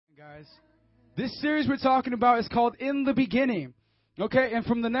Guys, this series we're talking about is called In the Beginning. Okay, and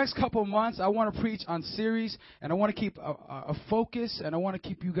from the next couple of months, I want to preach on series, and I want to keep a focus, and I want to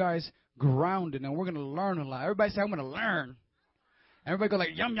keep you guys grounded, and we're going to learn a lot. Everybody say, I'm going to learn. Everybody go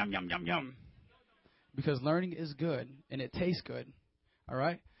like, yum, yum, yum, yum, yum. Because learning is good, and it tastes good. All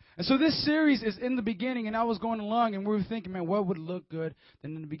right? And so this series is In the Beginning, and I was going along, and we were thinking, man, what would look good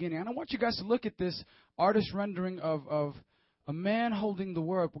than in the beginning? And I want you guys to look at this artist rendering of a man holding the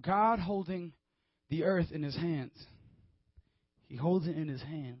world, God holding the earth in his hands. He holds it in his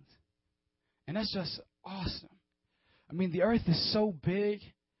hands. And that's just awesome. I mean, the earth is so big.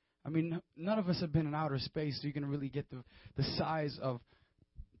 I mean, none of us have been in outer space, so you can really get the size of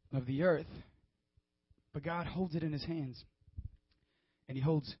the earth. But God holds it in his hands. And he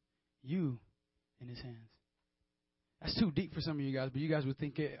holds you in his hands. That's too deep for some of you guys, but you guys would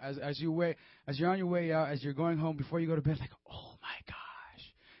think it as you're on your way out, as you're going home, before you go to bed, like, oh my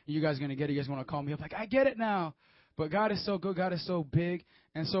gosh. And you guys are going to get it. You guys want to call me up like, I get it now. But God is so good. God is so big.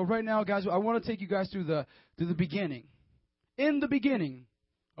 And so right now, guys, I want to take you guys through the beginning. In the beginning.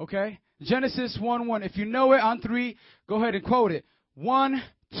 Okay? Genesis 1:1. If you know it on 3, go ahead and quote it. 1,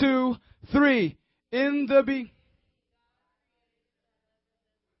 2, 3. In the beginning.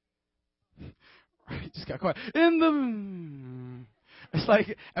 Just got quiet. It's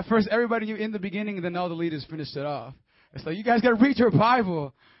like, at first, everybody knew in the beginning, and then all the leaders finished it off. It's like, you guys got to read your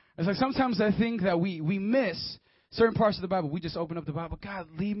Bible. It's like, sometimes I think that we miss certain parts of the Bible. We just open up the Bible. God,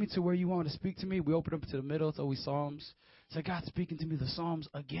 lead me to where you want to speak to me. We open up to the middle. It's always Psalms. It's like, God's speaking to me the Psalms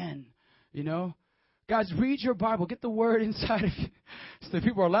again. You know? Guys, read your Bible. Get the word inside of you. So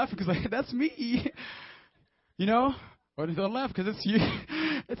people are laughing because, like, that's me. You know? Or they don't laugh because it's you.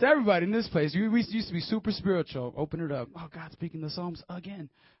 It's everybody in this place. We used to be super spiritual. Open it up. Oh, God's speaking the Psalms again.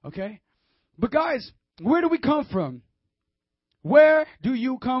 Okay? But guys, where do we come from? Where do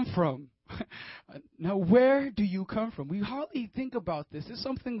you come from? Now, where do you come from? We hardly think about this. It's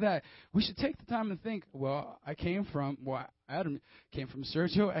something that we should take the time and think, Adam came from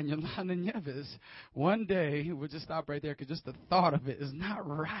Sergio and Yolanda Nieves. One day, we'll just stop right there because just the thought of it is not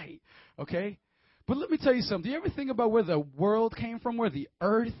right. Okay? But let me tell you something. Do you ever think about where the world came from, where the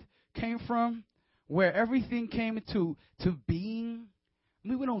earth came from, where everything came into being? I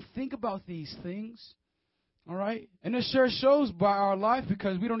mean, we don't think about these things, all right? And it sure shows by our life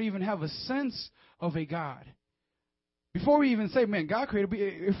because we don't even have a sense of a God. Before we even say, man, God created,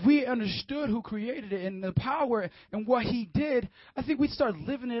 if we understood who created it and the power and what he did, I think we'd start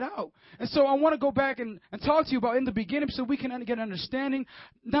living it out. And so I want to go back and talk to you about in the beginning so we can get an understanding,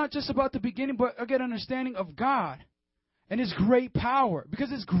 not just about the beginning, but get an understanding of God and his great power,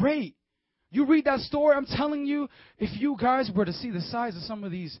 because it's great. You read that story, I'm telling you, if you guys were to see the size of some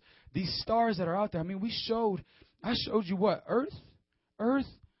of these stars that are out there, I mean, I showed you what? Earth.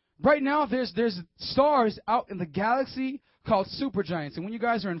 Right now, there's stars out in the galaxy called supergiants. And when you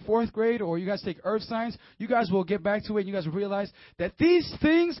guys are in 4th grade or you guys take earth science, you guys will get back to it and you guys will realize that these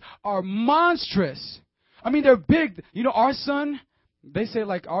things are monstrous. I mean, they're big. You know, our sun, they say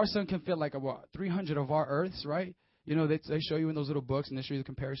like our sun can fit like 300 of our earths, right? You know, they show you in those little books and they show you the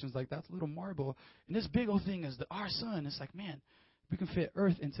comparisons like that's a little marble. And this big old thing is our sun. It's like, man, we can fit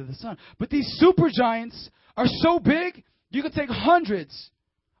earth into the sun. But these supergiants are so big, you can take hundreds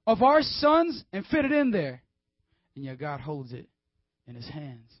of our sons and fit it in there. And yet God holds it in his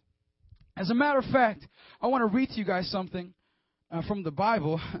hands. As a matter of fact, I want to read to you guys something from the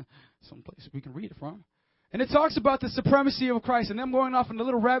Bible, someplace we can read it from. And it talks about the supremacy of Christ. And I'm going off on a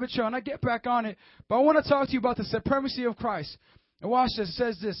little rabbit trail, and I get back on it. But I want to talk to you about the supremacy of Christ. And watch this. It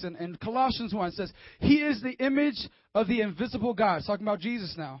says this in Colossians 1. It says, he is the image of the invisible God. It's talking about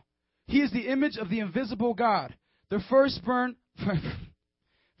Jesus now. He is the image of the invisible God. The firstborn...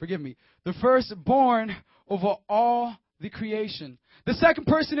 the firstborn over all the creation. The second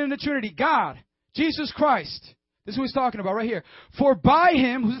person in the Trinity, God, Jesus Christ. This is what he's talking about right here. For by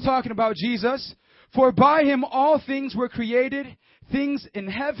him, who's talking about Jesus? For by him all things were created, things in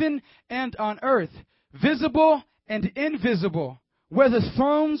heaven and on earth, visible and invisible, whether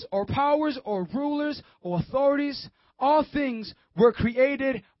thrones or powers or rulers or authorities, all things were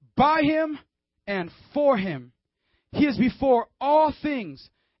created by him and for him. He is before all things,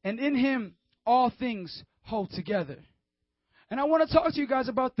 and in him, all things hold together. And I want to talk to you guys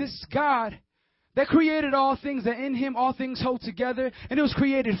about this God that created all things, that in him, all things hold together. And it was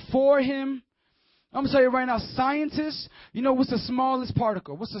created for him. I'm going to tell you right now, scientists, you know, what's the smallest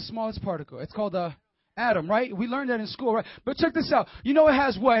particle? What's the smallest particle? It's called a atom, right? We learned that in school, right? But check this out. You know it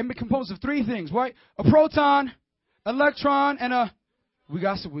has what? It's composed of 3 things, right? A proton, electron, and a We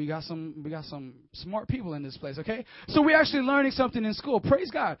got some smart people in this place, okay? So we're actually learning something in school.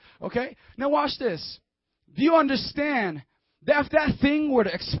 Praise God, okay? Now watch this. Do you understand that if that thing were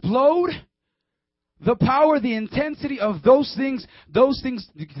to explode, the power, the intensity of those things,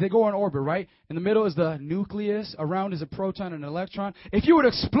 they go in orbit, right? In the middle is the nucleus. Around is a proton and an electron. If you were to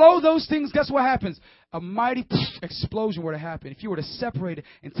explode those things, guess what happens? A mighty explosion were to happen. If you were to separate it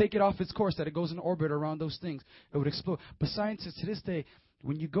and take it off its course, that it goes in orbit around those things, it would explode. But scientists to this day,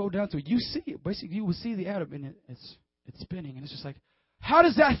 when you go down to it, you see it. Basically, you will see the atom, and it's spinning. And it's just like, how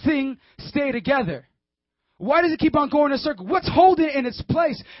does that thing stay together? Why does it keep on going in a circle? What's holding it in its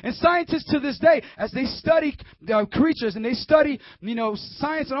place? And scientists to this day, as they study creatures and they study,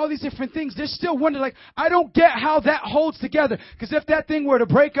 science and all these different things, they're still wondering, like, I don't get how that holds together. Because if that thing were to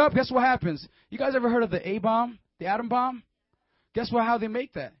break up, guess what happens? You guys ever heard of the A-bomb, the atom bomb? Guess how they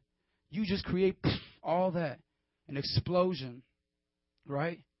make that? You just create all that, an explosion,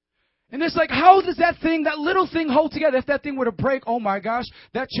 right? And it's like, how does that little thing hold together? If that thing were to break, oh my gosh,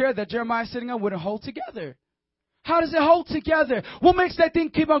 that chair that Jeremiah's sitting on wouldn't hold together. How does it hold together? What makes that thing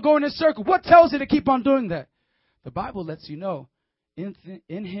keep on going in a circle? What tells it to keep on doing that? The Bible lets you know,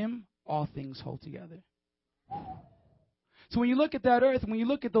 in Him, all things hold together. So when you look at that earth, when you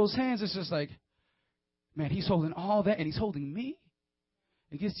look at those hands, it's just like, man, He's holding all that, and He's holding me.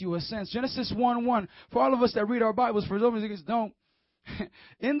 It gives you a sense. Genesis 1:1, for all of us that read our Bibles, for those of us that don't,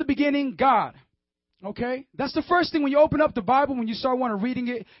 in the beginning, God. Okay? That's the first thing when you open up the Bible, when you start reading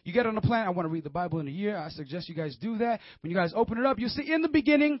it, you get on a plan. I want to read the Bible in a year. I suggest you guys do that. When you guys open it up, you see in the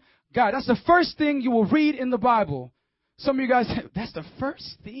beginning, God. That's the first thing you will read in the Bible. Some of you guys, that's the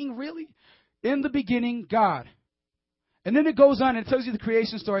first thing, really? In the beginning, God. And then it goes on and it tells you the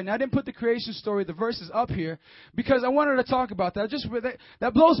creation story. Now, I didn't put the creation story, the verses up here, because I wanted to talk about that.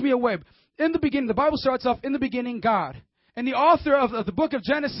 That blows me away. In the beginning, the Bible starts off, in the beginning, God. And the author of the book of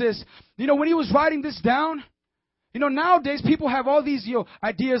Genesis, when he was writing this down, nowadays people have all these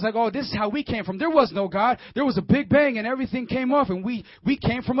ideas like, oh, this is how we came from. There was no God. There was a big bang and everything came off and we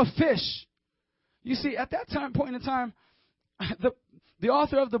came from a fish. You see, at that point in time, the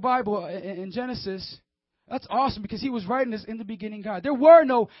author of the Bible in Genesis, that's awesome because he was writing this in the beginning God. There were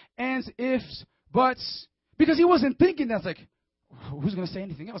no ands, ifs, buts, because he wasn't thinking that's like, who's going to say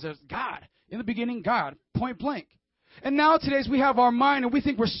anything else? There's God. In the beginning, God. Point blank. And nowadays we have our mind and we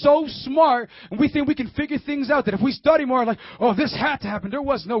think we're so smart and we think we can figure things out that if we study more, like, oh, this had to happen. There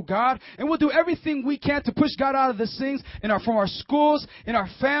was no God. And we'll do everything we can to push God out of these things from our schools, in our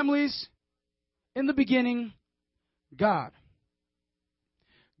families. In the beginning, God.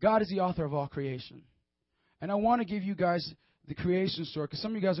 God is the author of all creation. And I want to give you guys the creation story because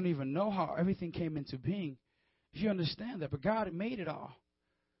some of you guys don't even know how everything came into being. If you understand that. But God made it all.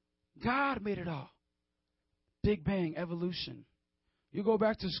 God made it all. Big Bang, evolution. You go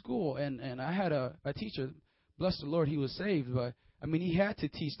back to school, and I had a teacher, bless the Lord, he was saved, but, he had to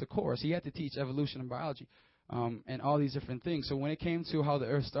teach the course. He had to teach evolution and biology and all these different things. So when it came to how the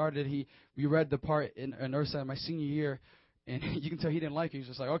earth started, we read the part in Earth Science my senior year, and you can tell he didn't like it. He was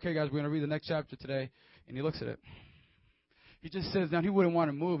just like, okay, guys, we're going to read the next chapter today. And he looks at it. He just sits down. He wouldn't want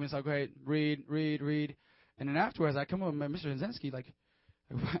to move. And it's like, okay, read. And then afterwards, I come up with Mr. Zensky, like,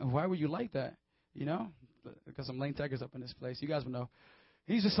 why were you like that? Because some lane taggers up in this place. You guys will know.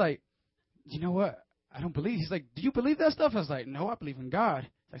 He's just like, you know what? I don't believe. He's like, do you believe that stuff? I was like, no, I believe in God.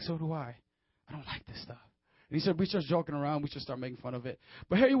 He's like, so do I. I don't like this stuff. And he said, we start joking around. We should start making fun of it.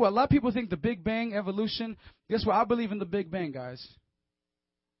 But here you are. A lot of people think the Big Bang, evolution. Guess what? I believe in the Big Bang, guys.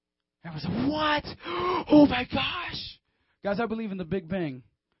 Everyone's like, what? Oh, my gosh. Guys, I believe in the Big Bang.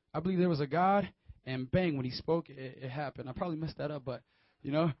 I believe there was a God, and bang, when he spoke, it happened. I probably messed that up, but,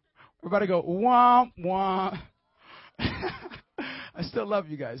 we're about to go, womp, womp. I still love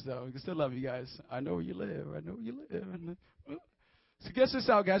you guys, though. I still love you guys. I know where you live. So guess this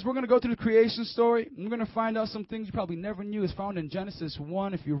out, guys. We're going to go through the creation story. We're going to find out some things you probably never knew. It's found in Genesis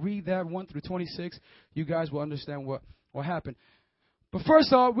 1. If you read that 1 through 26, you guys will understand what happened. But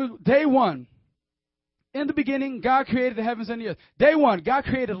first off, day one. In the beginning, God created the heavens and the earth. Day one, God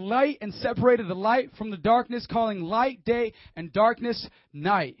created light and separated the light from the darkness, calling light day and darkness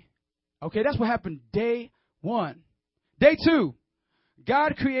night. Okay, that's what happened day one. Day two,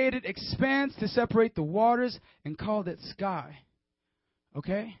 God created expanse to separate the waters and called it sky.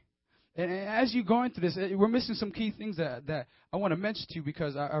 Okay? And as you're going through this, we're missing some key things that I want to mention to you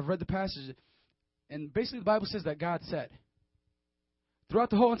because I've read the passage. And basically the Bible says that God said. Throughout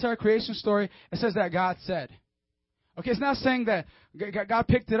the whole entire creation story, it says that God said. Okay, it's not saying that God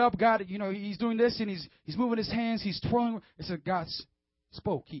picked it up. God, he's doing this and he's moving his hands. He's twirling. It says God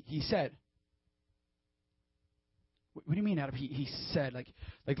spoke. He said. What do you mean, Adam? He said, like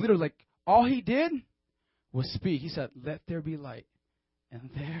literally, like all he did was speak. He said, "Let there be light," and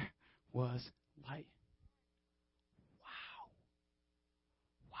there was light. Wow.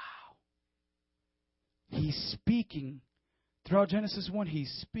 Wow. He's speaking. Throughout Genesis 1,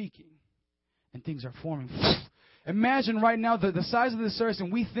 he's speaking. And things are forming. Imagine right now the size of this earth,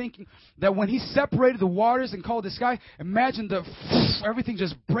 and we thinking that when he separated the waters and called the sky, imagine everything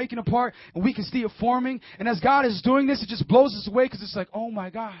just breaking apart, and we can see it forming. And as God is doing this, it just blows us away because it's like, oh my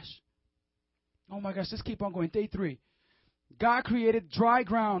gosh. Oh my gosh, let's keep on going. Day 3. God created dry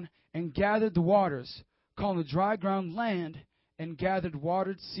ground and gathered the waters, calling the dry ground land, and gathered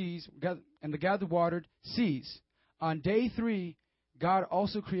watered seas, and the gathered watered seas. On day 3, God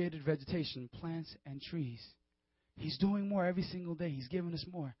also created vegetation, plants, and trees. He's doing more every single day. He's giving us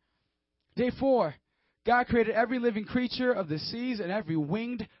more. Day 4, God created every living creature of the seas and every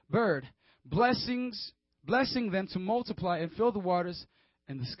winged bird, blessing them to multiply and fill the waters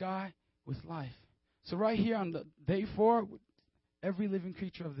and the sky with life. So right here on day 4, every living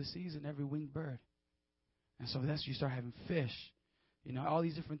creature of the seas and every winged bird. And so that's you start having fish. You know, all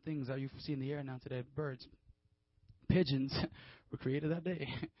these different things that you see in the air now today. Birds, pigeons were created that day.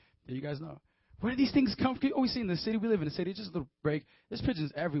 Do you guys know? Where did these things come from? Oh, we see in the city. We live in a city. Just a little break. There's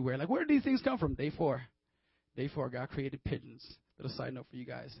pigeons everywhere. Like, where did these things come from? Day 4. Day 4, God created pigeons. Little side note for you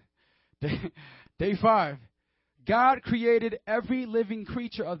guys. Day 5, God created every living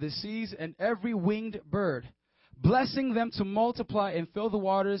creature of the seas and every winged bird, blessing them to multiply and fill the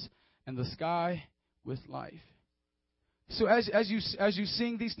waters and the sky with life. So as you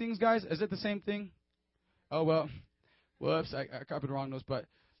sing these things, guys, is it the same thing? Oh, well, whoops, I copied the wrong notes, but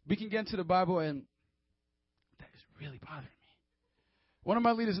we can get into the Bible, and that is really bothering me. One of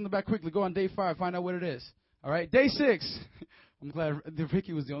my leaders in the back, quickly, go on day 5, find out what it is. All right, day 6. I'm glad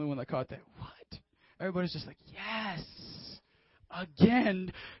Ricky was the only one that caught that. What? Everybody's just like, yes,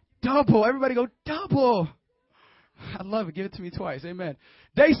 again, double. Everybody go, double. I love it. Give it to me twice. Amen.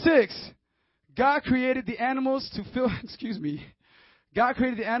 Day 6. God created the animals to fill, God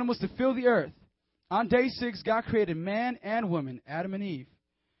created the animals to fill the earth. On day 6, God created man and woman, Adam and Eve,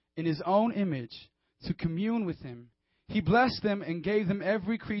 in his own image to commune with him. He blessed them and gave them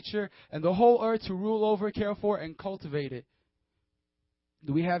every creature and the whole earth to rule over, care for, and cultivate it.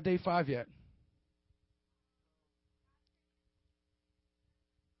 Do we have day 5 yet?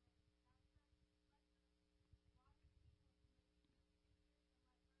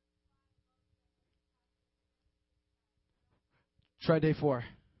 Try day 4.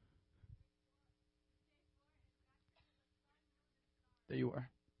 There you are.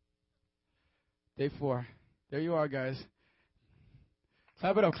 Day 4. There you are, guys.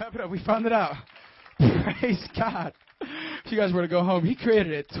 Clap it up, clap it up. We found it out. Praise God. If you guys were to go home, he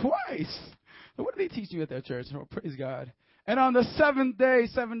created it twice. What did they teach you at that church? Oh, praise God. And on the 7th day,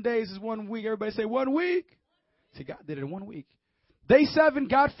 7 days is 1 week. Everybody say 1 week. See, God did it in 1 week. Day 7,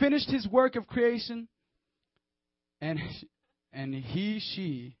 God finished his work of creation. And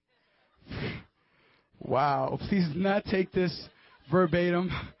she. Wow. Please do not take this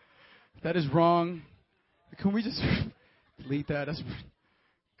verbatim. That is wrong. Can we just delete that? I'm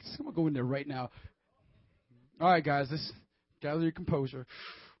going to go in there right now. All right, guys. Let's gather your composure.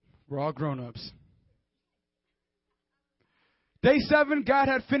 We're all grown-ups. Day 7, God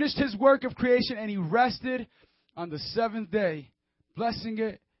had finished his work of creation, and he rested on the 7th day, blessing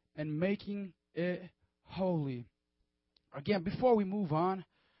it and making it holy. Again, before we move on,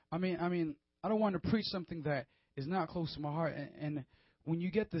 I don't want to preach something that is not close to my heart. And when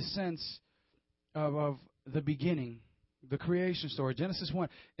you get the sense of the beginning, the creation story, Genesis 1,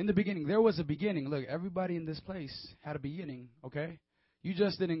 in the beginning, there was a beginning. Look, everybody in this place had a beginning, okay? You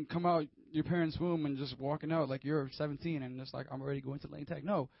just didn't come out your parents' womb and just walking out like you're 17 and just like, I'm ready to go into Lane Tech.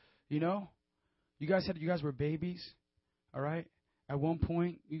 No, you know, you guys were babies, all right? At one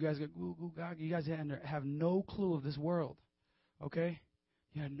point, you guys got goo goo gaga. You guys have no clue of this world, okay?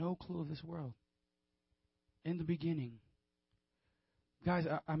 You had no clue of this world. In the beginning. Guys,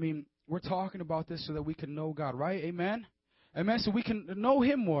 we're talking about this so that we can know God, right? Amen? Amen? So we can know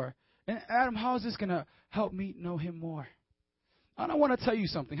him more. And Adam, how is this going to help me know him more? And I want to tell you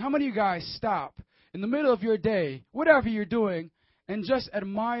something. How many of you guys stop in the middle of your day, whatever you're doing, and just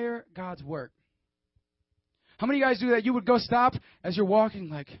admire God's work? How many of you guys do that? You would go stop as you're walking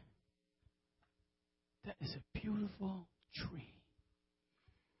like, that is a beautiful tree.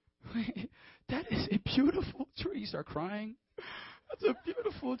 That is a beautiful tree. You start crying. That's a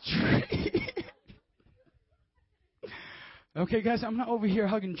beautiful tree. Okay, guys, I'm not over here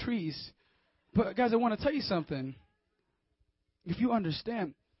hugging trees. But, guys, I want to tell you something. If you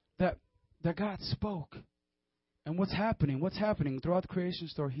understand that God spoke, And what's happening? What's happening? Throughout the creation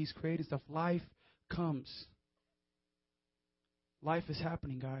story, He's creating stuff. Life comes. Life is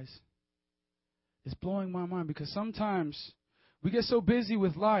happening, guys. It's blowing my mind because sometimes we get so busy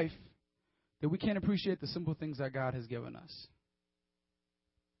with life that we can't appreciate the simple things that God has given us.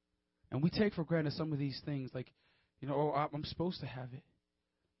 And we take for granted some of these things, like, I'm supposed to have it.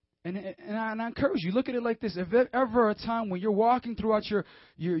 And I encourage you, look at it like this. If there's ever a time when you're walking throughout your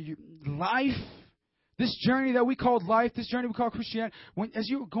life, this journey that we call life, this journey we call Christianity, as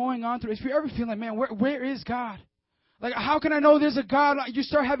you're going on through, if you ever feel like, man, where is God? Like, how can I know there's a God? You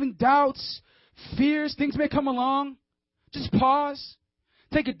start having doubts, fears, things may come along. Just pause,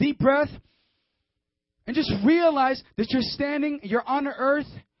 take a deep breath, and just realize that you're on the earth.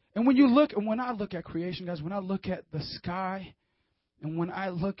 And when I look at creation, guys, when I look at the sky, and when I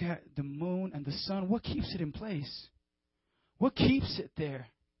look at the moon and the sun, what keeps it in place? What keeps it there?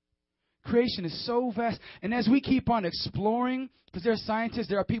 Creation is so vast. And as we keep on exploring, because there are scientists,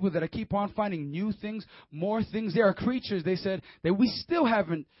 there are people that keep on finding new things, more things. There are creatures, they said, that we still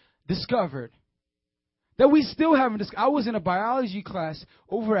haven't discovered. I was in a biology class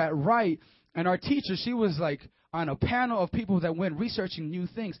over at Wright, and our teacher, she was like on a panel of people that went researching new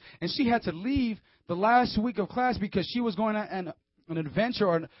things. And she had to leave the last week of class because she was going on an adventure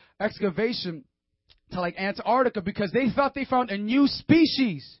or an excavation to like Antarctica because they thought they found a new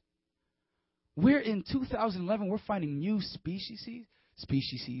species. We're in 2011. We're finding new species.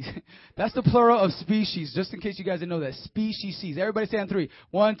 Species. That's the plural of species, just in case you guys didn't know that. Species. Everybody say on 3.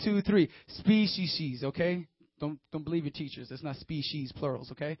 1, 2, 3. Species, okay? Don't believe your teachers. It's not species,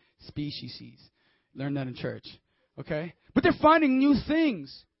 plurals, okay? Species. Learn that in church, okay? But they're finding new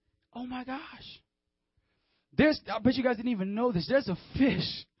things. Oh, my gosh. I bet you guys didn't even know this. There's a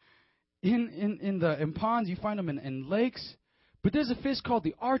fish in ponds. You find them in lakes. But there's a fish called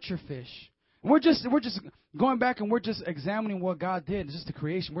the archer fish. We're just going back and we're just examining what God did, just the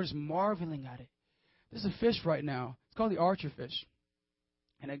creation. We're just marveling at it. There's a fish right now. It's called the archer fish.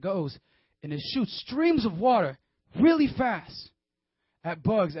 And it goes and it shoots streams of water really fast at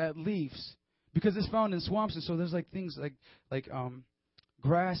bugs, at leaves, because it's found in swamps. And so there's like things like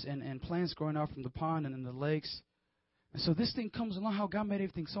grass and plants growing out from the pond and in the lakes. And so this thing comes along, how God made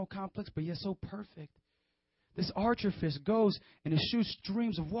everything so complex, but yet so perfect. This archer fish goes and it shoots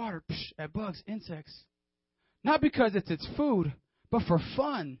streams of water at bugs, insects. Not because it's its food, but for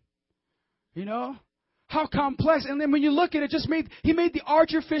fun. You know? How complex. And then when you look at it, he made the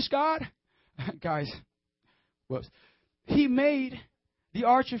archer fish God. Guys, whoops. He made the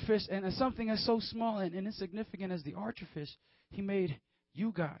archer fish, and something as so small and insignificant as the archer fish, He made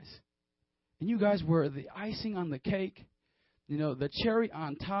you guys. And you guys were the icing on the cake, the cherry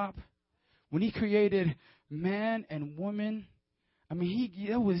on top. When He created man and woman, I mean,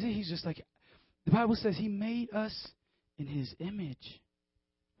 that was it. He's just like, the Bible says He made us in His image.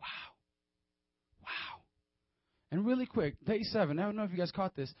 Wow. And really quick, day 7, I don't know if you guys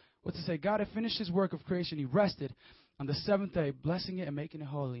caught this. What's it say? God had finished His work of creation. He rested on the 7th day, blessing it and making it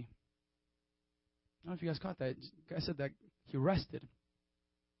holy. I don't know if you guys caught that. God said that He rested.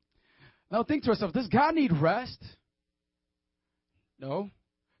 Now think to ourselves, does God need rest? No.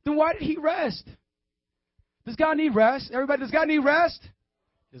 Then why did He rest? Does God need rest? Everybody, does God need rest?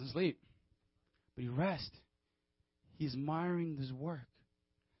 He doesn't sleep. But He rests. He's admiring His work.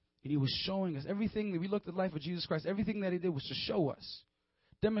 And He was showing us everything. If we looked at the life of Jesus Christ, everything that He did was to show us,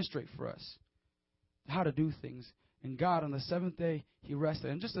 demonstrate for us how to do things. And God, on the 7th day, He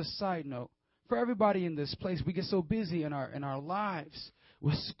rested. And just a side note, for everybody in this place, we get so busy in our lives,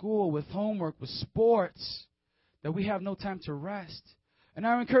 with school, with homework, with sports, that we have no time to rest. And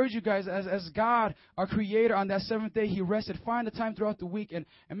I encourage you guys, as God, our Creator, on that 7th day, He rested. Find a time throughout the week and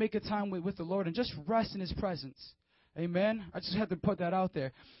make a time with the Lord and just rest in His presence. Amen? I just had to put that out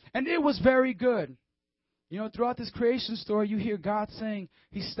there. And it was very good. Throughout this creation story, you hear God saying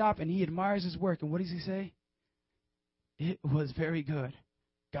He stopped and He admires His work. And what does He say? It was very good,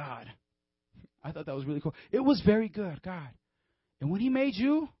 God. I thought that was really cool. It was very good, God. And when He made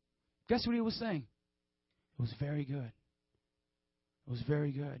you, guess what He was saying? It was very good. It was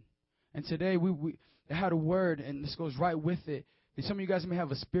very good. And today we had a word, and this goes right with it. And some of you guys may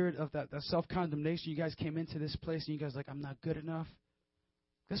have a spirit of that self-condemnation. You guys came into this place, and you guys are like, I'm not good enough.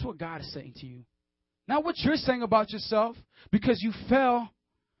 That's what God is saying to you. Not what you're saying about yourself, because you fell,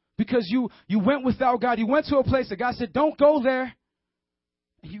 because you went without God. You went to a place that God said, don't go there.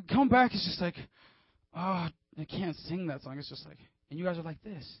 And you come back, it's just like, oh, I can't sing that song. It's just like, and you guys are like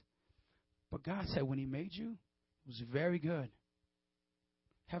this. But God said when He made you, it was very good.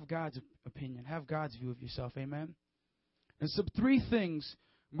 Have God's opinion. Have God's view of yourself. Amen? And so 3 things,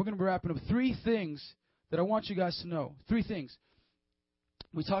 we're going to be wrapping up, 3 things that I want you guys to know. 3 things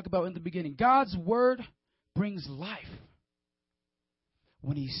we talk about in the beginning. God's word brings life.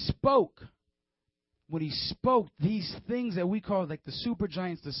 When he spoke these things that we call like the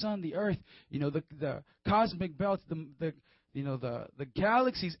supergiants, the sun, the earth, the cosmic belts, the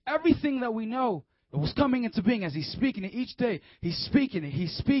galaxies, everything that we know, it was coming into being as he's speaking it each day. He's speaking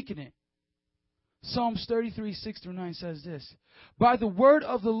it. Psalms 33, 6-9 says this. By the word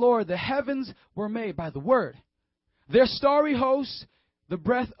of the Lord, the heavens were made, by the word. Their starry hosts, the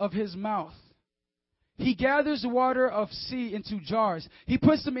breath of his mouth. He gathers the water of sea into jars. He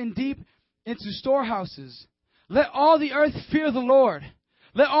puts them in deep into storehouses. Let all the earth fear the Lord.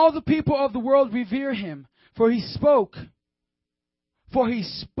 Let all the people of the world revere him. For he spoke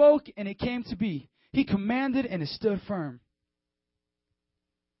and it came to be. He commanded and it stood firm.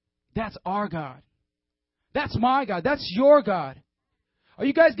 That's our God. That's my God. That's your God. Are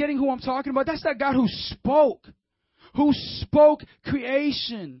you guys getting who I'm talking about? That's that God who spoke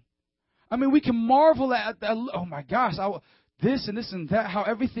creation. I mean, we can marvel at, oh my gosh, this and this and that, how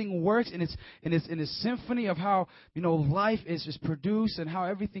everything works in its symphony of how, life is just produced and how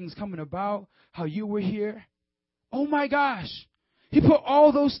everything's coming about, how you were here. Oh my gosh. He put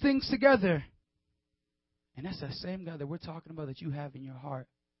all those things together. And that's that same God that we're talking about that you have in your heart.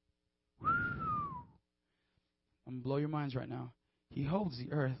 I'm going to blow your minds right now. He holds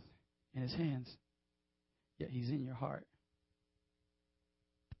the earth in his hands, yet he's in your heart.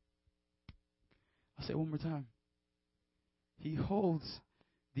 I'll say it one more time. He holds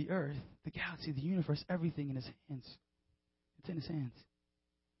the earth, the galaxy, the universe, everything in his hands. It's in his hands.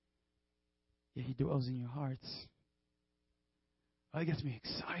 Yet he dwells in your hearts. Oh, it gets me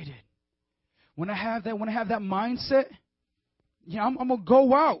excited. When I have that mindset, I'm going to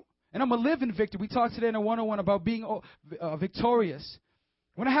go out and I'm going to live in victory. We talked today in a 101 about being victorious.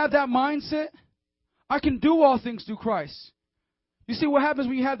 When I have that mindset, I can do all things through Christ. You see what happens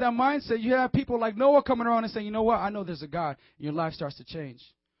when you have that mindset? You have people like Noah coming around and saying, you know what? I know there's a God. And your life starts to change.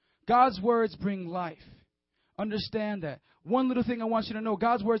 God's words bring life. Understand that. One little thing I want you to know,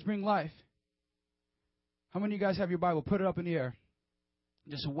 God's words bring life. How many of you guys have your Bible? Put it up in the air.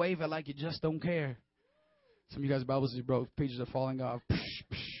 Just wave it like you just don't care. Some of you guys' Bibles are broke. Pages are falling off. Psh,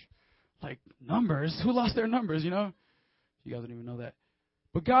 psh. Like numbers. Who lost their numbers, You guys don't even know that.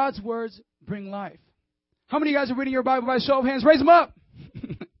 But God's words bring life. How many of you guys are reading your Bible by show of hands? Raise them up.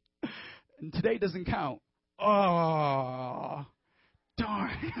 And today doesn't count. Oh,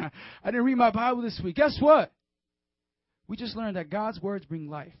 darn. I didn't read my Bible this week. Guess what? We just learned that God's words bring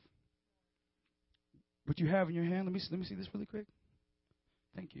life. What you have in your hand, let me see this really quick.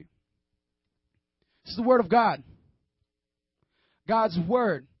 Thank you. This is the Word of God. God's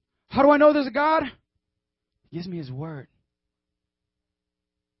Word. How do I know there's a God? He gives me His Word.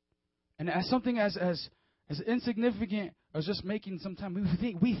 And as something as insignificant as just making some time,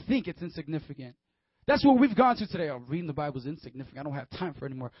 we think it's insignificant. That's what we've gone to today. Oh, reading the Bible is insignificant. I don't have time for it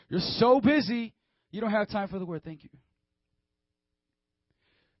anymore. You're so busy, you don't have time for the Word. Thank you.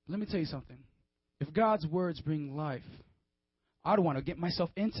 Let me tell you something. If God's words bring life, I don't want to get myself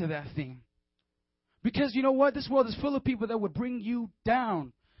into that thing. Because you know what? This world is full of people that would bring you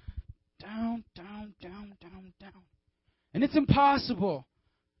down. Down, down, down, down, down. And it's impossible.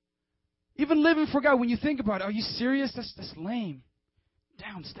 Even living for God, when you think about it, are you serious? That's lame.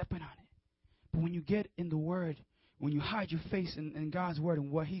 Down, stepping on it. But when you get in the Word, when you hide your face in God's Word and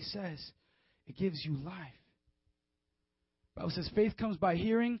what He says, it gives you life. The Bible says faith comes by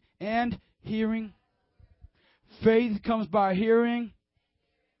hearing and hearing. Faith comes by hearing.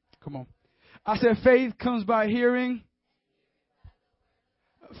 Come on. I said faith comes by hearing.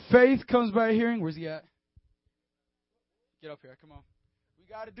 Faith comes by hearing. Where's he at? Get up here. Come on. We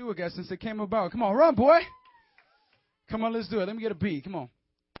got to do it, guys, since it came about. Come on, run, boy. Come on, let's do it. Let me get a beat. Come on.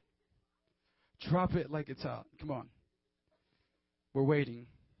 Drop it like it's hot. Come on. We're waiting.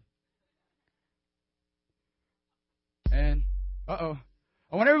 And, I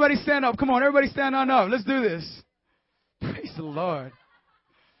want everybody to stand up. Come on, everybody stand on up. Let's do this. Praise the Lord.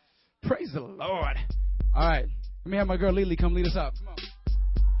 Praise the Lord. All right. Let me have my girl Lily come lead us out. Come on.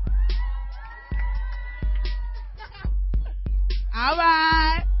 All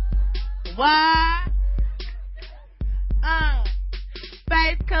right. Why?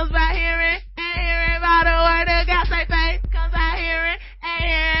 Faith comes by hearing, and hearing by the word of God. Say faith comes by hearing, and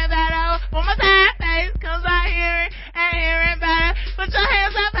hearing by the word. One more time. Faith comes by hearing, and hearing by the. Put your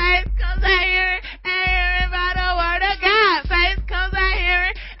hands up. Faith comes by hearing, and hearing by the word of God. Faith comes by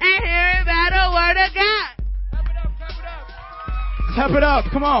hearing, and hearing by the word of God. Clap it up, clap it up. Clap it up.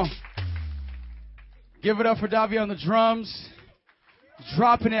 Come on. Give it up for Davy on the drums.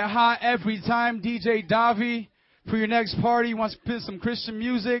 Dropping it hot every time. DJ Davi, for your next party, you want to play some Christian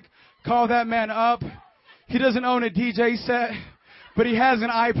music, call that man up. He doesn't own a DJ set, but he has an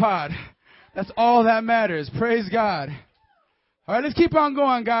iPod. That's all that matters. Praise God. All right, let's keep on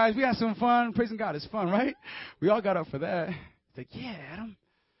going, guys. We had some fun. Praising God is fun, right? We all got up for that. It's like, yeah, Adam.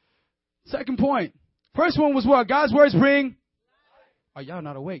 Second point. First one was what? God's words bring. Oh, y'all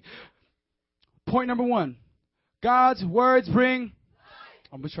not awake. Point number one. God's words bring.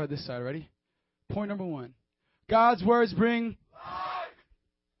 I'm going to try this side. Ready? Point number one. God's words bring.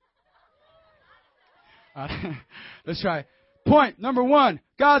 Let's try. Point number one.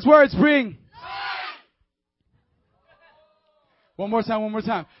 God's words bring. One more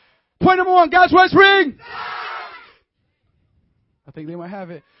time. Point number one. God's words bring. I think they might have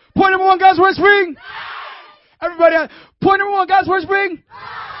it. Point number one. God's words bring. Everybody, point number one. God's words bring.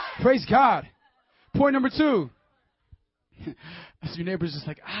 Praise God. Point number two. As your neighbor's just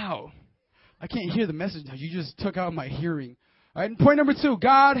like, ow, I can't hear the message now. You just took out my hearing. All right. And point number two.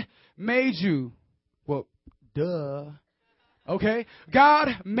 God made you. Well, duh. Okay. God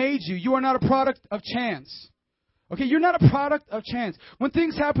made you. You are not a product of chance. Okay. You're not a product of chance. When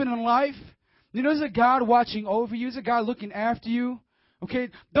things happen in life, you know, there's a God watching over you. There's a God looking after you. Okay.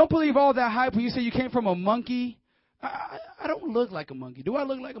 Don't believe all that hype when you say you came from a monkey. I don't look like a monkey. Do I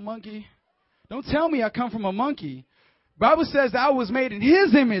look like a monkey? Don't tell me I come from a monkey. Bible says that I was made in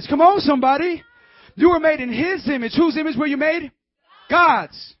His image. Come on, somebody. You were made in His image. Whose image were you made?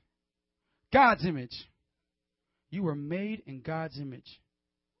 God's. God's image. You were made in God's image.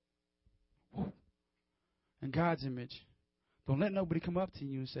 Whoa. In God's image. Don't let nobody come up to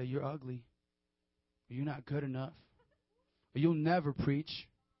you and say, you're ugly. Or you're not good enough. Or you'll never preach.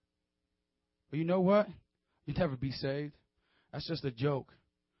 Or you know what? You'll never be saved. That's just a joke.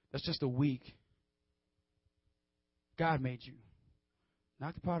 That's just a week. God made you.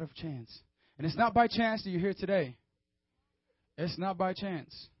 Not the product of chance. And it's not by chance that you're here today. It's not by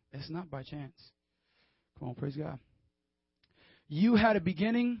chance. It's not by chance. Come on, praise God. You had a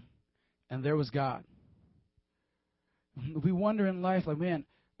beginning, and there was God. We wonder in life, like, man,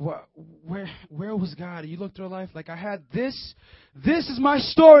 where was God? You look through life, like, I had this. This is my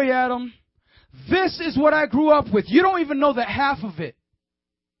story, Adam. This is what I grew up with. You don't even know the half of it.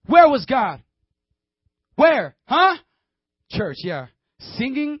 Where was God? Where? Huh? Church, yeah.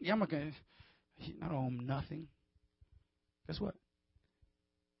 Singing? Yeah, I'm not going to. I don't own nothing. Guess what?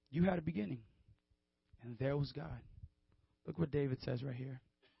 You had a beginning. And there was God. Look what David says right here.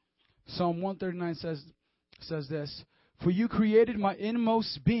 Psalm 139 says this. For you created my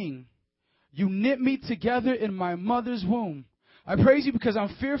inmost being. You knit me together in my mother's womb. I praise you because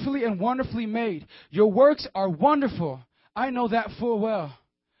I'm fearfully and wonderfully made. Your works are wonderful. I know that full well.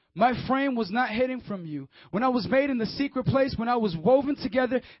 My frame was not hidden from you. When I was made in the secret place, when I was woven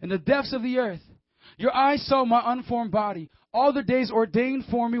together in the depths of the earth, your eyes saw my unformed body. All the days ordained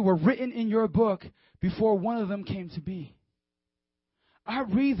for me were written in your book before one of them came to be. I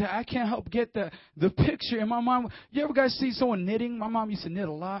read that. I can't help get the picture in my mind. You ever guys see someone knitting? My mom used to knit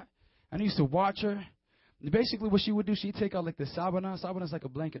a lot. And I used to watch her. And basically what she would do, she'd take out like the sabana. Sabana is like a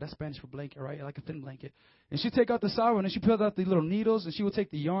blanket. That's Spanish for blanket, right? Like a thin blanket. And she'd take out the sabana and she'd pull out the little needles and she would take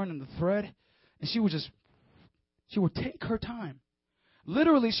the yarn and the thread. And she would take her time.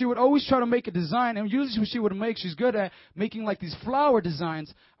 Literally, she would always try to make a design. And usually what she would make, she's good at making like these flower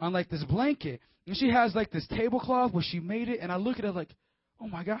designs on like this blanket. And she has like this tablecloth where she made it. And I look at it like, oh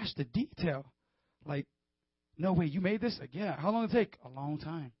my gosh, the detail. Like, no way, you made this? Like, yeah. How long did it take? A long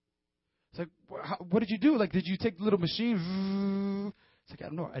time. It's like, what did you do? Like, did you take the little machine? It's like, I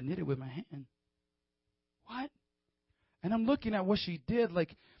don't know. I knit it with my hand. What? And I'm looking at what she did.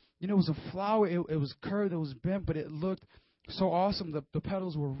 Like, you know, it was a flower. It was curved. It was bent, but it looked so awesome. The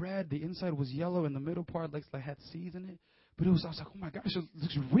petals were red. The inside was yellow, and the middle part like had seeds in it. But I was like, oh my gosh, it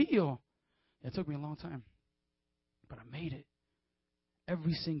looks real. It took me a long time, but I made it.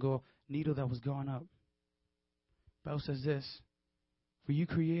 Every single needle that was gone up. The Bible says this. For you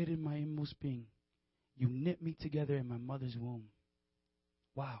created my inmost being. You knit me together in my mother's womb.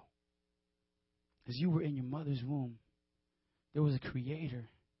 Wow. As you were in your mother's womb, there was a creator.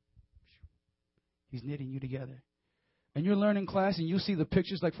 He's knitting you together. And you're learning class and you see the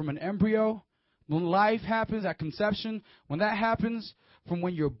pictures like from an embryo. When life happens at conception, when that happens, from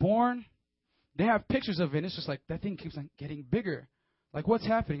when you're born, they have pictures of it. And it's just like that thing keeps on getting bigger. Like what's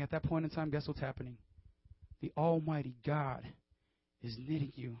happening at that point in time? Guess what's happening? The Almighty God is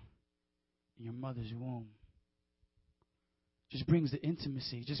knitting you in your mother's womb. Just brings the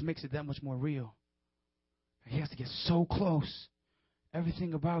intimacy. Just makes it that much more real. He has to get so close.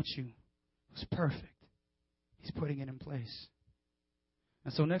 Everything about you was perfect. He's putting it in place.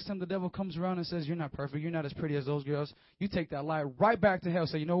 And so next time the devil comes around and says, you're not perfect, you're not as pretty as those girls, you take that lie right back to hell.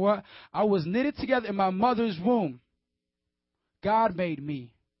 Say, you know what? I was knitted together in my mother's womb. God made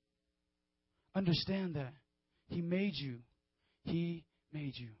me. Understand that. He made you. He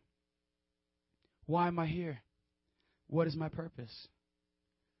made you. Why am I here? What is my purpose?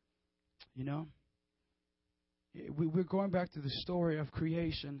 You know? We're going back to the story of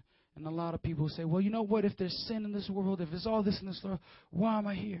creation. And a lot of people say, well, you know what? If there's sin in this world, if there's all this in this world, why am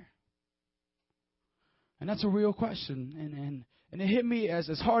I here? And that's a real question. And it hit me as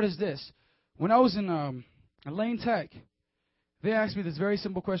hard as this. When I was in Lane Tech, they asked me this very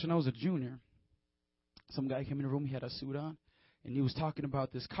simple question. I was a junior. Some guy came in the room. He had a suit on. And he was talking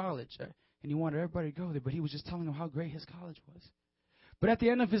about this college. And he wanted everybody to go there. But he was just telling them how great his college was. But at the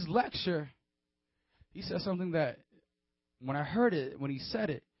end of his lecture, he said something that when I heard it, when he said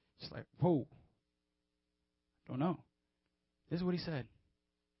it, it's like, whoa, don't know. This is what he said.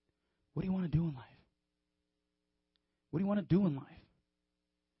 What do you want to do in life? What do you want to do in life?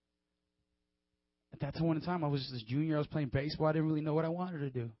 At that point in time, I was just this junior. I was playing baseball. I didn't really know what I wanted to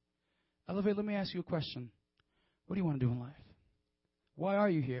do. Elevate, let me ask you a question. What do you want to do in life? Why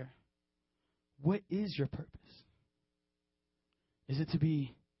are you here? What is your purpose? Is it to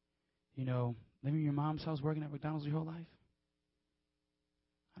be, living in your mom's house, working at McDonald's your whole life?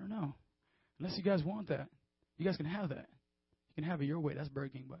 I don't know. Unless you guys want that. You guys can have that. You can have it your way. That's Burger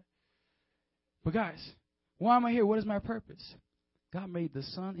King. But guys, why am I here? What is my purpose? God made the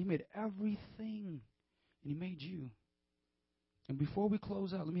sun. He made everything. And He made you. And before we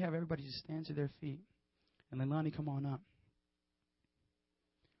close out, let me have everybody just stand to their feet. And then Lonnie, come on up.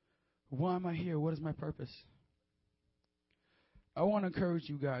 Why am I here? What is my purpose? I want to encourage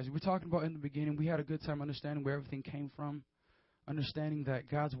you guys. We're talking about in the beginning, we had a good time understanding where everything came from. Understanding that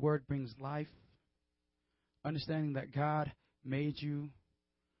God's word brings life. Understanding that God made you.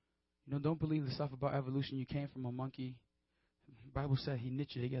 Don't believe the stuff about evolution. You came from a monkey. The Bible said He knit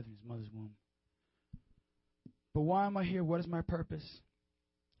you together in His mother's womb. But why am I here? What is my purpose?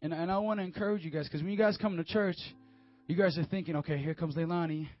 And I want to encourage you guys, because when you guys come to church, you guys are thinking, okay, here comes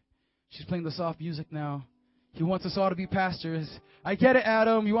Leilani. She's playing the soft music now. He wants us all to be pastors. I get it,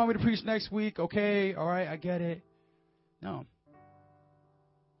 Adam. You want me to preach next week? Okay, all right, I get it. No.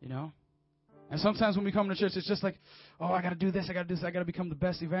 And sometimes when we come to church, it's just like, oh, I got to do this, I got to do this, I got to become the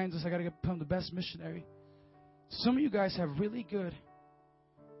best evangelist, I got to become the best missionary. Some of you guys have really good,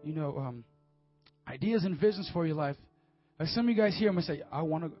 ideas and visions for your life. Like some of you guys here might say, I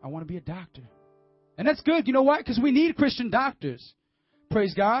want to be a doctor. And that's good. You know why? Because we need Christian doctors.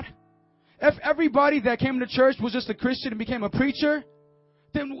 Praise God. If everybody that came to church was just a Christian and became a preacher,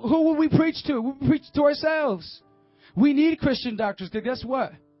 then who would we preach to? We preach to ourselves. We need Christian doctors, because guess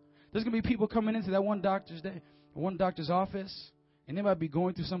what? There's going to be people coming into that one doctor's office, and they might be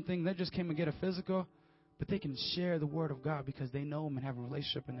going through something. They just came and get a physical, but they can share the word of God because they know Him and have a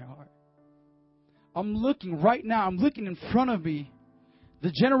relationship in their heart. I'm looking in front of me,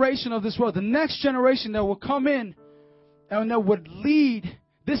 the generation of this world, the next generation that will come in and that would lead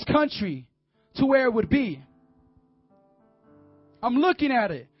this country to where it would be. I'm looking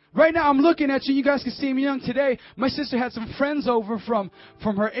at it. Right now, I'm looking at you. You guys can see me young today. My sister had some friends over from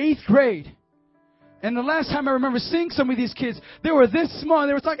her 8th grade. And the last time I remember seeing some of these kids, they were this small. And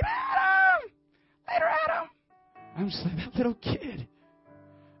they were talking, Adam! Later, Adam! I'm just like, that little kid.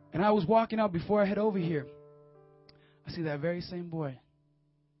 And I was walking out before I head over here. I see that very same boy.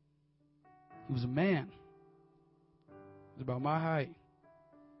 He was a man. He was about my height.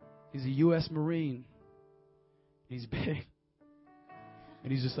 He's a U.S. Marine. He's big.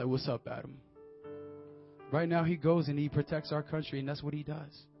 And he's just like, what's up, Adam? Right now he goes and he protects our country, and that's what he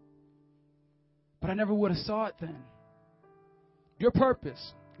does. But I never would have saw it then. Your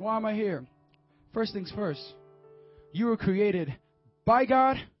purpose. Why am I here? First things first. You were created by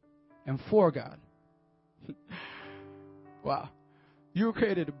God and for God. Wow. You were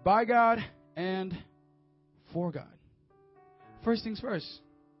created by God and for God. First things first.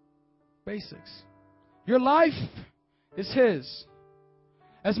 Basics. Your life is His.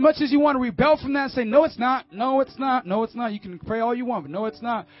 As much as you want to rebel from that and say, no, it's not, no, it's not, no, it's not. You can pray all you want, but no, it's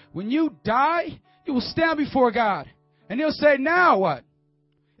not. When you die, you will stand before God. And He'll say, now what?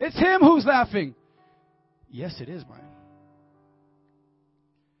 It's Him who's laughing. Yes, it is, Brian.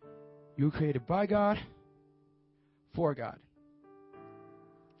 You were created by God, for God.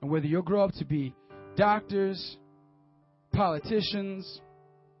 And whether you'll grow up to be doctors, politicians,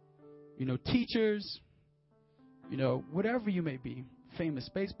 teachers, whatever you may be, famous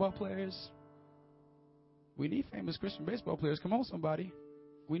baseball players. We need famous Christian baseball players. Come on, somebody.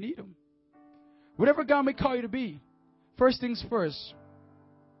 We need them. Whatever God may call you to be, first things first,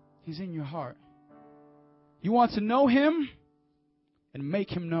 He's in your heart. You want to know Him and make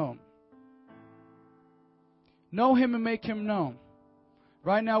Him known. Know Him and make Him known.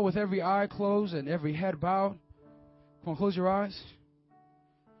 Right now, with every eye closed and every head bowed, come on, close your eyes.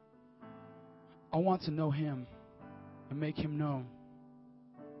 I want to know Him and make Him known.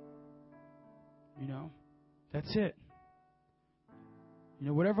 You know, that's it. You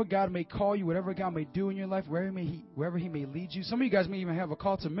know, whatever God may call you, whatever God may do in your life, wherever He may lead you. Some of you guys may even have a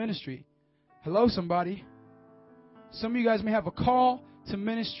call to ministry. Hello, somebody. Some of you guys may have a call to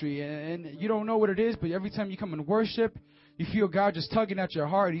ministry, and you don't know what it is, but every time you come and worship, you feel God just tugging at your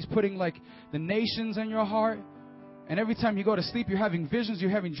heart. He's putting like the nations in your heart. And every time you go to sleep, you're having visions, you're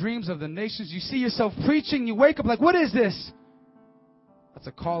having dreams of the nations. You see yourself preaching, you wake up like, what is this? That's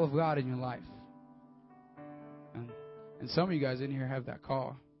a call of God in your life. And some of you guys in here have that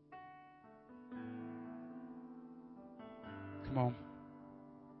call. Come on.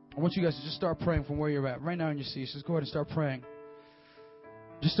 I want you guys to just start praying from where you're at. Right now in your seats, just go ahead and start praying.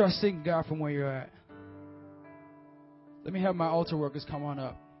 Just start seeking God from where you're at. Let me have my altar workers come on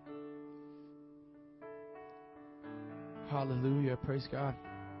up. Hallelujah. Praise God.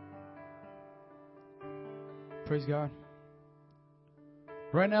 Praise God.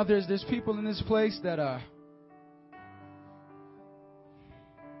 Right now there's people in this place that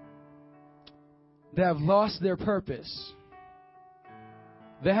have lost their purpose.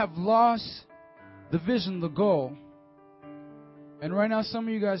 They have lost the vision, the goal. And right now, some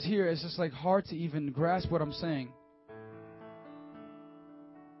of you guys here, it's just like hard to even grasp what I'm saying.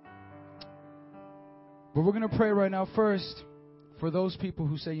 But we're going to pray right now first for those people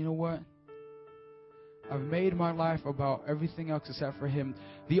who say, you know what? I've made my life about everything else except for Him.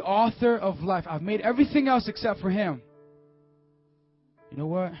 The author of life. I've made everything else except for Him. You know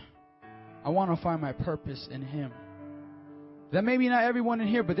what? I want to find my purpose in Him. That may be not everyone in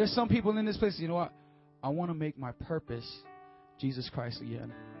here, but there's some people in this place. You know what? I want to make my purpose Jesus Christ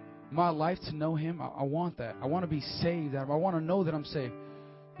again. My life to know Him, I want that. I want to be saved. I want to know that I'm saved.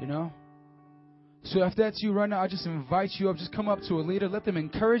 You know? So if that's you right now, I just invite you up. Just come up to a leader. Let them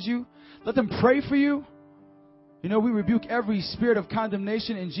encourage you. Let them pray for you. You know, we rebuke every spirit of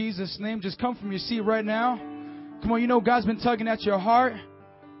condemnation in Jesus' name. Just come from your seat right now. Come on, you know God's been tugging at your heart.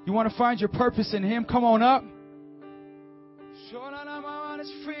 You want to find your purpose in Him? Come on up.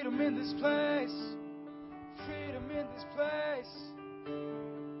 There's freedom in this place. Freedom in this place.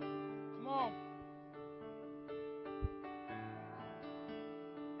 Come on.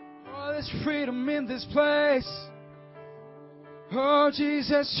 Oh, there's freedom in this place. Oh,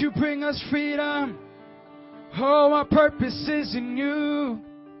 Jesus, you bring us freedom. Oh, our purpose is in you.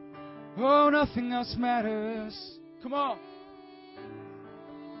 Oh, nothing else matters. Come on.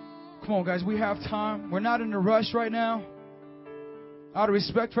 Come on, guys. We have time. We're not in a rush right now. Out of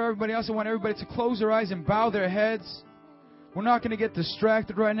respect for everybody else, I want everybody to close their eyes and bow their heads. We're not going to get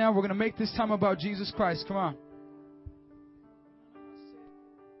distracted right now. We're going to make this time about Jesus Christ. Come on.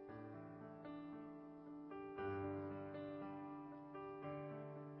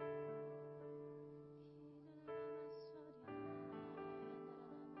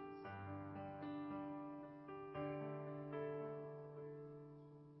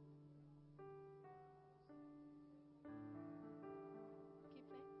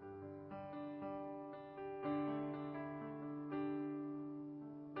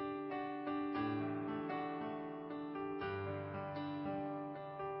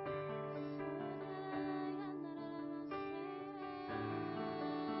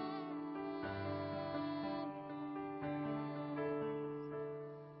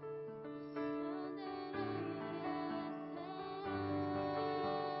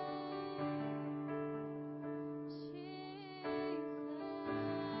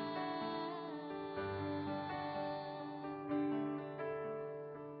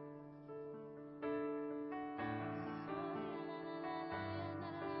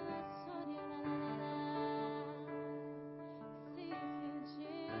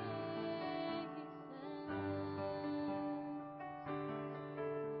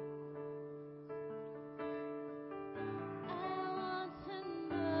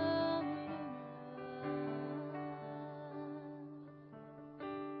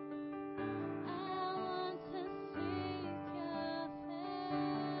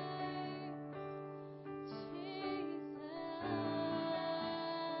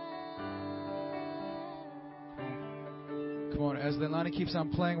 Come on, as Leilani keeps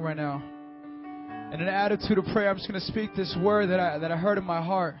on playing right now, in an attitude of prayer, I'm just going to speak this word that I heard in my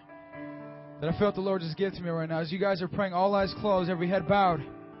heart, that I felt the Lord just give to me right now. As you guys are praying, all eyes closed, every head bowed.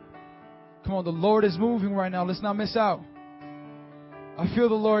 Come on, the Lord is moving right now. Let's not miss out. I feel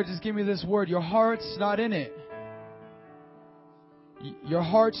the Lord just give me this word. Your heart's not in it. Your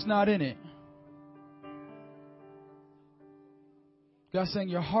heart's not in it. God's saying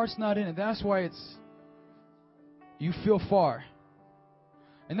your heart's not in it. That's why you feel far.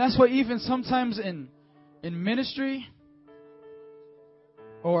 And that's why even sometimes in ministry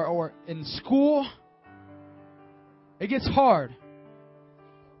or in school, it gets hard.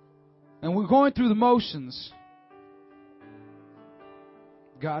 And we're going through the motions.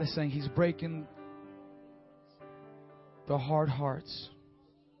 God is saying He's breaking the hard hearts.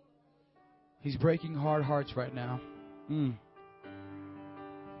 He's breaking hard hearts right now.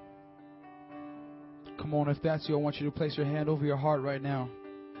 Come on, if that's you, I want you to place your hand over your heart right now.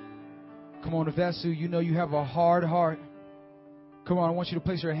 Come on, if that's you, you know you have a hard heart. Come on, I want you to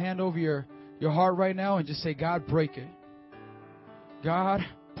place your hand over your heart right now and just say, God, break it. God,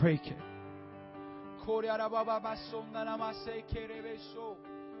 break it.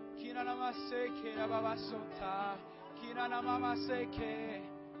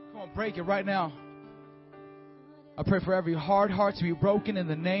 Come on, break it right now. I pray for every hard heart to be broken in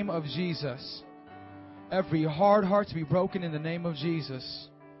the name of Jesus. Every hard heart to be broken in the name of Jesus.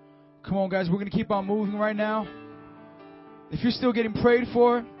 Come on, guys, we're going to keep on moving right now. If you're still getting prayed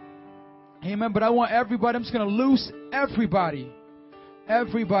for, amen, but I want everybody, I'm just going to loose everybody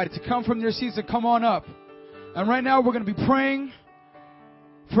to come from their seats and come on up. And right now we're going to be praying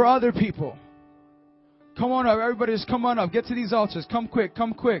for other people. Come on up, everybody just come on up. Get to these altars. Come quick,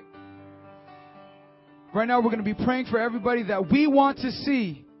 come quick. Right now we're going to be praying for everybody that we want to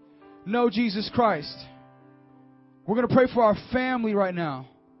see know Jesus Christ. We're going to pray for our family right now.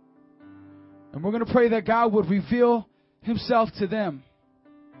 And we're going to pray that God would reveal Himself to them.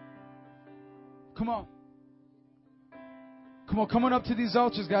 Come on. Come on, come on up to these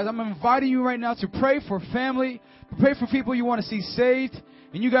altars, guys. I'm inviting you right now to pray for family, to pray for people you want to see saved,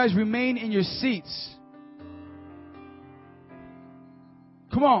 and you guys remain in your seats.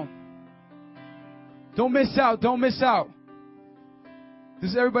 Come on. Don't miss out. Don't miss out.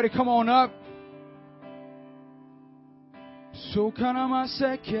 Does everybody come on up?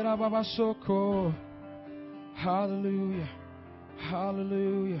 Hallelujah.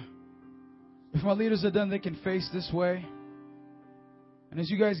 Hallelujah. If my leaders are done, they can face this way. And as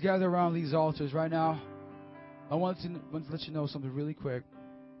you guys gather around these altars right now, I want to let you know something really quick.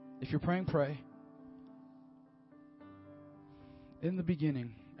 If you're praying, pray. In the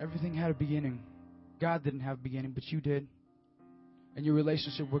beginning, everything had a beginning. God didn't have a beginning, but you did. And your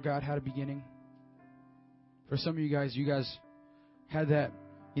relationship with God had a beginning. For some of you guys had that,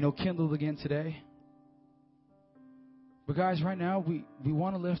 kindled again today. But guys, right now, we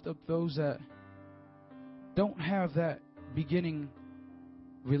want to lift up those that don't have that beginning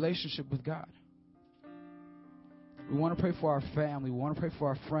relationship with God. We want to pray for our family. We want to pray for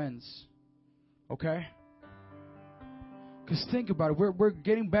our friends. Okay? Because think about it. We're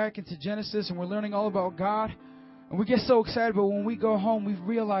getting back into Genesis and we're learning all about God. And we get so excited, but when we go home, we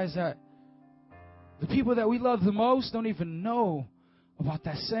realize that the people that we love the most don't even know about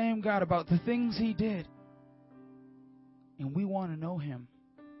that same God, about the things He did. And we want to know Him.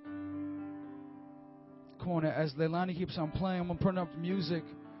 Come on, as Leilani keeps on playing, I'm going to turn up the music.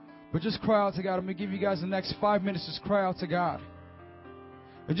 But just cry out to God. I'm going to give you guys the next 5 minutes. Just cry out to God.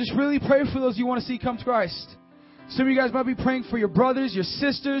 And just really pray for those you want to see come to Christ. Some of you guys might be praying for your brothers, your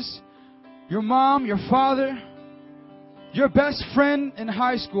sisters, your mom, your father, your best friend in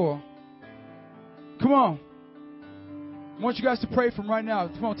high school. Come on. I want you guys to pray from right now.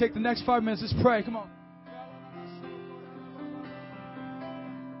 Come on, take the next 5 minutes. Let's pray. Come on.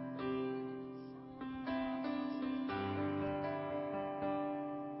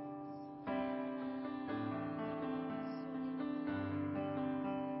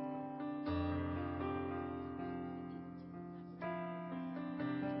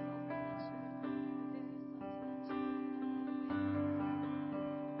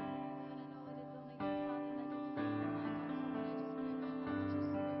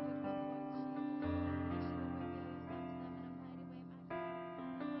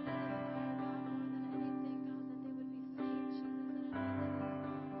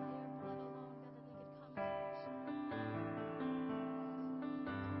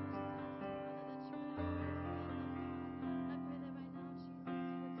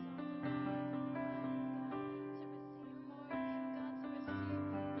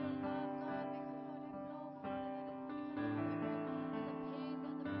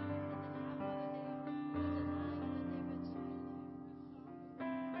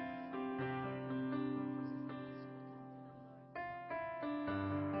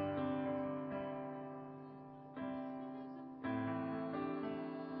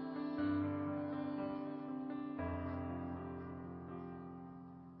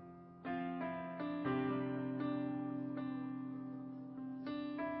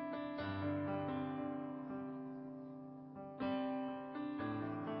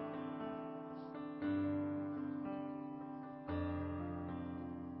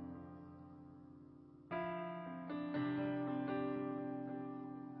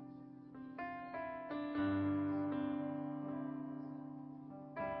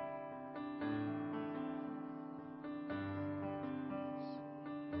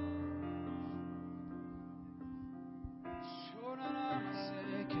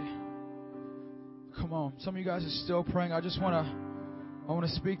 Come on. Some of you guys are still praying. I want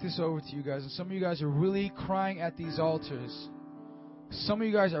to speak this over to you guys. And some of you guys are really crying at these altars. Some of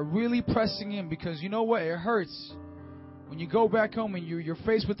you guys are really pressing in because you know what? It hurts when you go back home and you're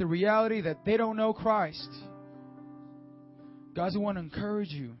faced with the reality that they don't know Christ. Guys, I want to encourage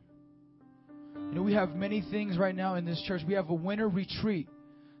you. You know, we have many things right now in this church. We have a winter retreat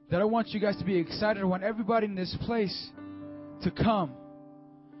that I want you guys to be excited. I want everybody in this place to come.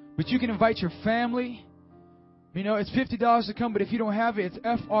 But you can invite your family. You know, it's $50 to come, but if you don't have it,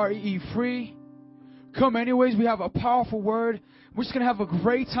 it's FREE free. Come anyways. We have a powerful word. We're just going to have a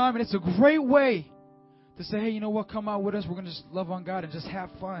great time, and it's a great way to say, hey, you know what? Come out with us. We're going to just love on God and just have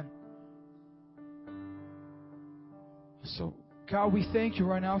fun. So, God, we thank you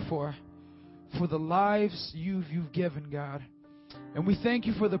right now for the lives you've given, God. And we thank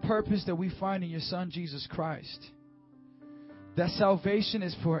you for the purpose that we find in your Son, Jesus Christ. That salvation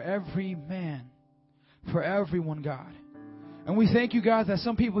is for every man, for everyone, God. And we thank you, God, that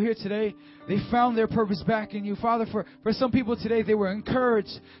some people here today, they found their purpose back in you. Father, for some people today, they were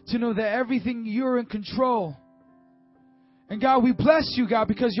encouraged to know that everything, you're in control. And God, we bless you, God,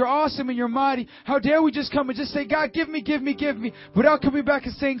 because you're awesome and you're mighty. How dare we just come and just say, God, give me, without coming back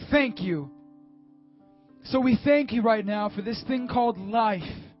and saying thank you. So we thank you right now for this thing called life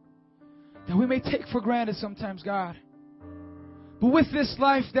that we may take for granted sometimes, God. But with this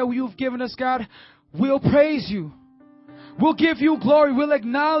life that you've given us, God, we'll praise you. We'll give you glory. We'll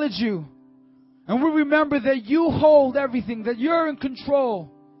acknowledge you. And we'll remember that you hold everything, that you're in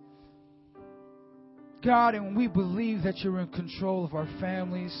control. God, and we believe that you're in control of our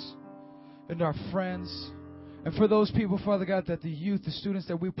families and our friends. And for those people, Father God, that the youth, the students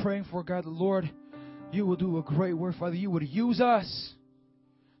that we're praying for, God, the Lord, you will do a great work, Father. You would use us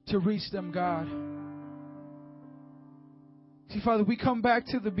to reach them, God. See, Father, we come back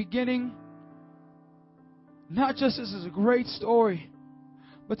to the beginning, not just this is a great story,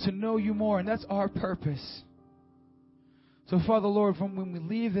 but to know you more, and that's our purpose. So, Father, Lord, from when we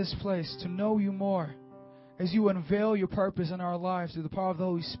leave this place, to know you more, as you unveil your purpose in our lives through the power of the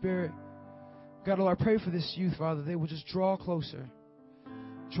Holy Spirit. God, Lord, I pray for this youth, Father, they will just draw closer.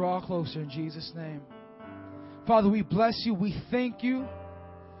 Draw closer in Jesus' name. Father, we bless you. We thank you.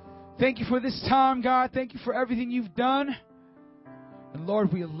 Thank you for this time, God. Thank you for everything you've done. And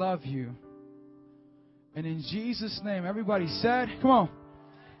Lord, we love you. And in Jesus' name, everybody said, come on.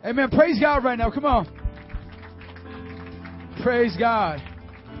 Amen. Praise God right now. Come on. Praise God.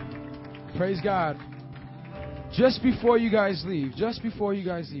 Praise God. Just before you guys leave,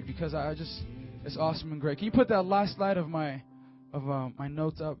 because it's awesome and great. Can you put that last slide of my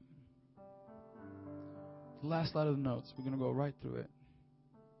notes up? The last slide of the notes. We're going to go right through it.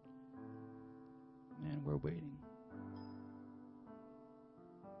 And we're waiting.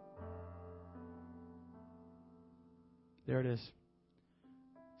 There it is.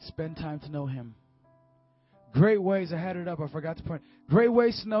 Spend time to know Him. Great ways. I had it up. I forgot to point. Great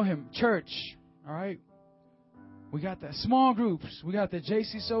ways to know Him. Church. All right. We got that. Small groups. We got the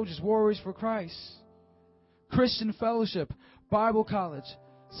JC Soldiers, Warriors for Christ. Christian Fellowship. Bible College.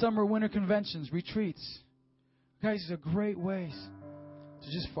 Summer, winter conventions. Retreats. Guys, these are great ways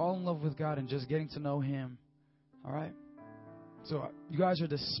to just fall in love with God and just getting to know Him. All right. So you guys are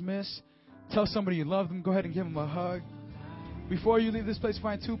dismissed. Tell somebody you love them. Go ahead and give them a hug. Before you leave this place,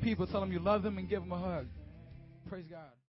 find two people. Tell them you love them and give them a hug. Praise God.